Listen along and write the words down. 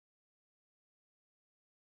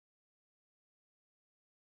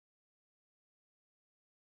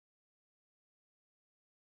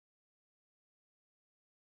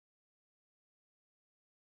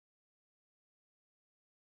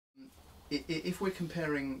if we're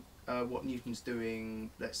comparing what Newton's doing,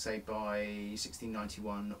 let's say by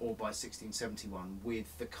 1691 or by 1671,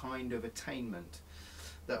 with the kind of attainment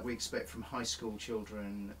that we expect from high school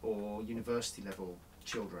children or university level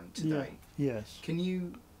children today, yes. Can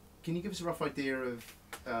you give us a rough idea of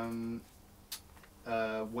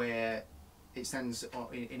where it stands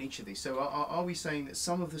in each of these? So are we saying that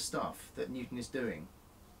some of the stuff that Newton is doing,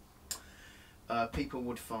 people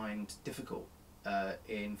would find difficult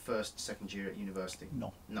in first, second year at university?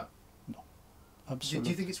 No. No. No. Absolutely. Do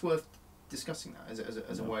you think it's worth discussing that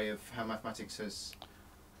as a No. way of how mathematics has,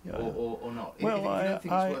 Yeah. or not? Well, if you don't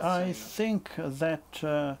think it's worth I saying think that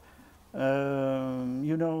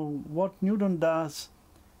you know what Newton does.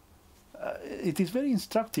 It is very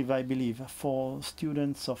instructive, I believe, for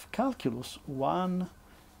students of calculus, one,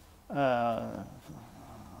 a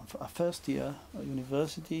first year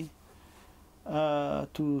university,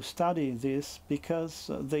 to study this,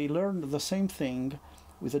 because they learn the same thing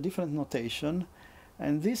with a different notation,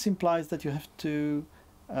 and this implies that you have to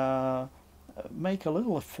make a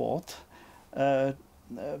little effort,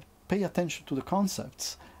 pay attention to the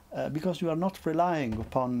concepts, because you are not relying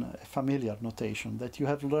upon a familiar notation that you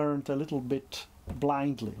have learned a little bit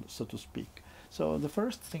blindly, so to speak. So the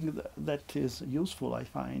first thing that is useful, I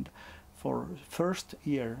find, for first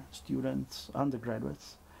year students,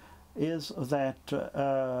 undergraduates, is that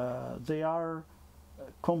they are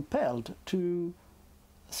compelled to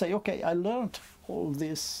say, okay, I learned all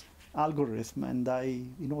this algorithm, and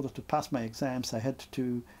in order to pass my exams, I had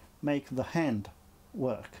to make the hand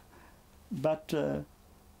work. But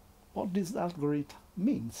what this algorithm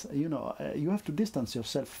means, you know, you have to distance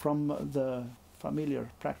yourself from the familiar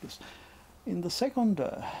practice. In the second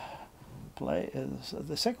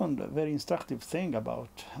the second very instructive thing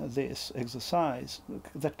about this exercise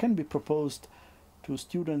that can be proposed to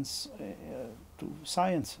students, to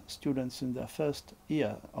science students in their first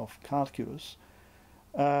year of calculus,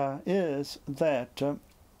 is that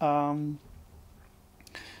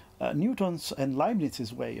Newton's and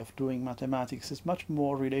Leibniz's way of doing mathematics is much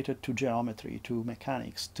more related to geometry, to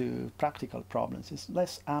mechanics, to practical problems. It's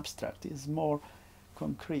less abstract, it's more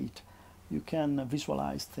concrete. You can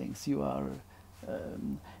visualize things, you are,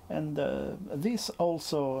 and this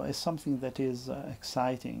also is something that is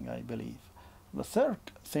exciting, I believe. The third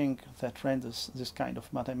thing that renders this kind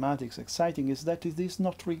of mathematics exciting is that it is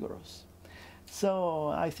not rigorous. So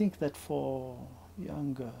I think that for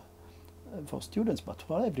for students, but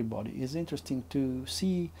for everybody, it's interesting to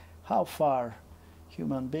see how far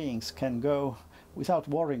human beings can go without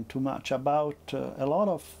worrying too much about a lot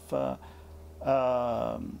of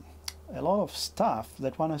stuff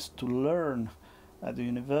that one has to learn at the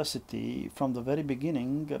university from the very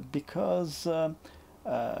beginning, because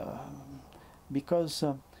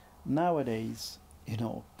nowadays, you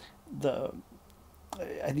know,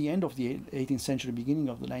 at the end of the 18th century, beginning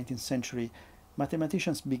of the 19th century,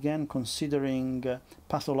 mathematicians began considering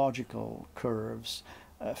pathological curves,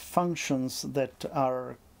 functions that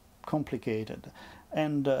are complicated.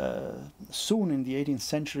 And soon in the 18th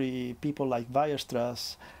century, people like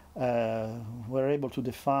Weierstrass were able to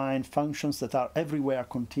define functions that are everywhere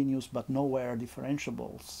continuous but nowhere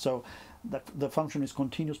differentiable. So that the function is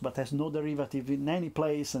continuous but has no derivative in any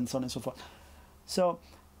place, and so on and so forth. So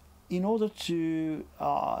in order to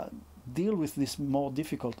deal with these more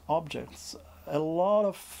difficult objects, a lot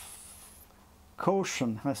of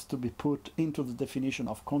caution has to be put into the definition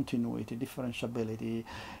of continuity, differentiability,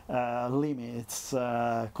 limits,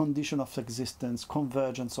 condition of existence,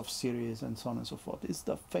 convergence of series, and so on and so forth. It's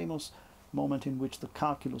the famous moment in which the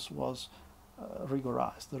calculus was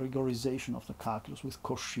rigorized, the rigorization of the calculus with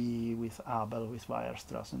Cauchy, with Abel, with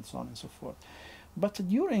Weierstrass, and so on and so forth. But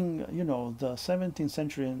during, you know, the 17th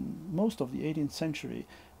century and most of the 18th century,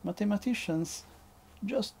 mathematicians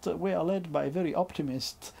just were led by a very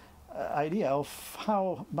optimist idea of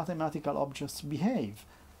how mathematical objects behave.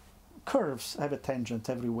 Curves have a tangent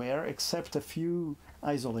everywhere except a few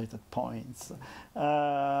isolated points.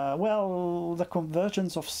 Well, the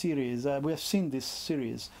convergence of series, we have seen this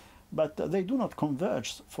series, but they do not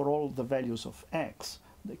converge for all the values of x.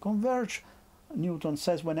 They converge, Newton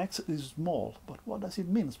says, when x is small. But what does it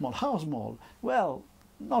mean, small? How small? Well,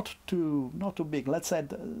 not too big. Let's add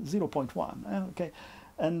 0.1. Okay.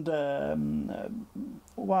 And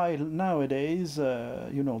while nowadays,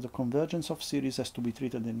 you know, the convergence of series has to be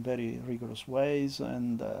treated in very rigorous ways,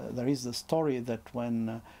 and there is the story that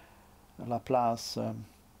when Laplace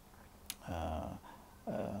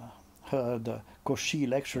heard Cauchy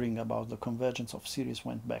lecturing about the convergence of series,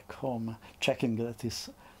 went back home checking that his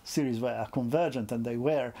series were convergent, and they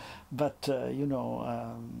were. But you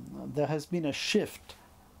know, there has been a shift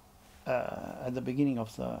at the beginning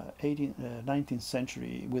of the 19th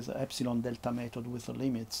century with the epsilon delta method with the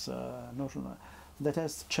limits notion that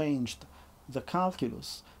has changed the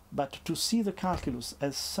calculus. But to see the calculus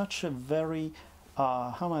as such a very,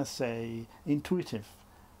 how might I say, intuitive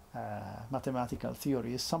mathematical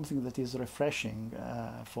theory is something that is refreshing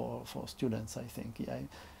for students, I think. Yeah,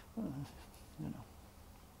 you know.